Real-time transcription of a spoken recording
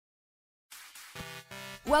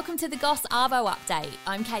Welcome to the Goss Arvo update.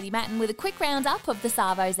 I'm Katie Matten with a quick roundup of the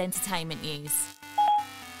Arvo's entertainment news.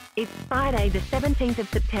 It's Friday, the 17th of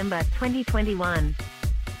September, 2021.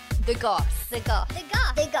 The Goss. The Goss. The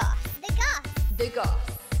Goss. The Goss. The Goss. The Goss.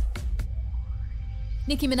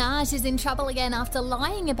 Nicki Minaj is in trouble again after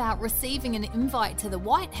lying about receiving an invite to the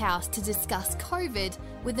White House to discuss COVID,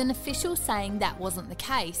 with an official saying that wasn't the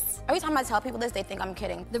case. Every time I tell people this, they think I'm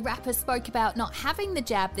kidding. The rapper spoke about not having the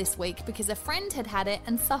jab this week because a friend had it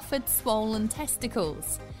and suffered swollen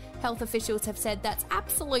testicles. Health officials have said that's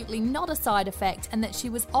absolutely not a side effect and that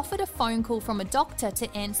she was offered a phone call from a doctor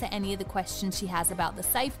to answer any of the questions she has about the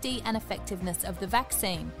safety and effectiveness of the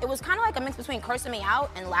vaccine. It was kind of like a mix between cursing me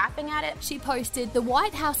out and laughing at it. She posted, "The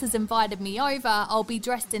White House has invited me over. I'll be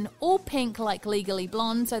dressed in all pink like Legally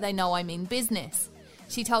Blonde so they know I'm in business."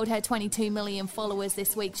 She told her 22 million followers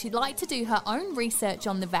this week she'd like to do her own research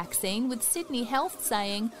on the vaccine, with Sydney Health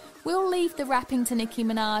saying, "We'll leave the rapping to Nicki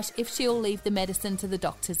Minaj if she'll leave the medicine to the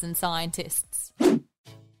doctors and scientists."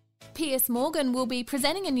 Piers Morgan will be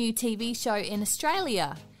presenting a new TV show in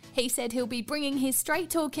Australia. He said he'll be bringing his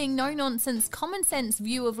straight-talking, no-nonsense, common-sense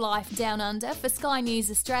view of life down under for Sky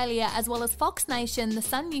News Australia, as well as Fox Nation, the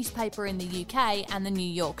Sun newspaper in the UK, and the New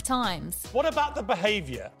York Times. What about the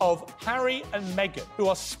behaviour of Harry and Meghan, who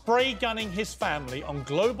are spray-gunning his family on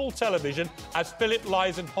global television as Philip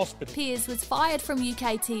lies in hospital? Piers was fired from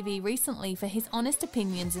UK TV recently for his honest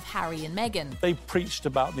opinions of Harry and Meghan. They preached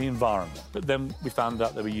about the environment, but then we found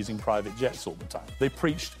out they were using private jets all the time. They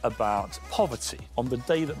preached about poverty on the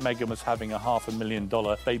day that Meghan was having a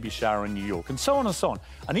 $500,000 baby shower in New York, and so on and so on.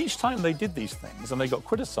 And each time they did these things and they got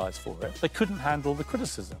criticised for it, they couldn't handle the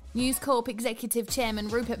criticism. News Corp Executive Chairman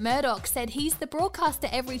Rupert Murdoch said he's the broadcaster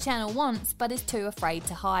every channel wants, but is too afraid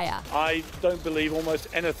to hire. I don't believe almost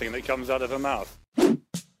anything that comes out of her mouth.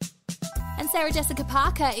 And Sarah Jessica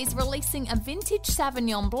Parker is releasing a vintage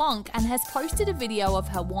Sauvignon Blanc and has posted a video of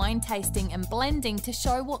her wine tasting and blending to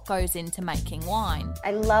show what goes into making wine.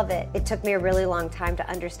 I love it. It took me a really long time to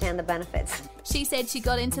understand the benefits. She said she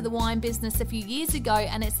got into the wine business a few years ago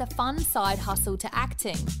and it's a fun side hustle to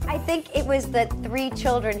acting. I think it was the 3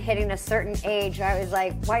 children hitting a certain age. I was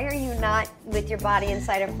like, why are you not with your body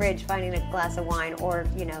inside a fridge finding a glass of wine or,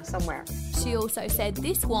 somewhere? She also said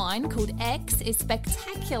this wine, called X, is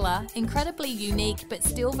spectacular, incredibly unique, but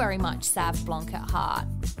still very much Sauv Blanc at heart.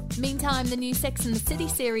 Meantime, the new Sex and the City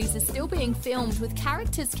series is still being filmed, with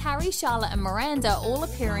characters Carrie, Charlotte and Miranda all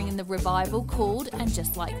appearing in the revival called And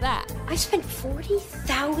Just Like That. I spent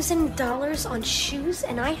 $40,000 on shoes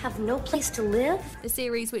and I have no place to live? The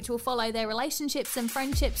series, which will follow their relationships and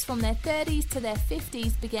friendships from their 30s to their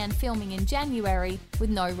 50s, began filming in January with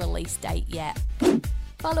no release date yet.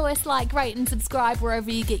 Follow us, like, rate and subscribe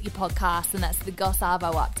wherever you get your podcasts, and that's the Goss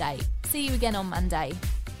Arvo update. See you again on Monday.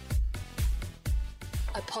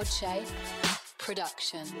 A Podshape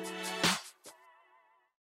production.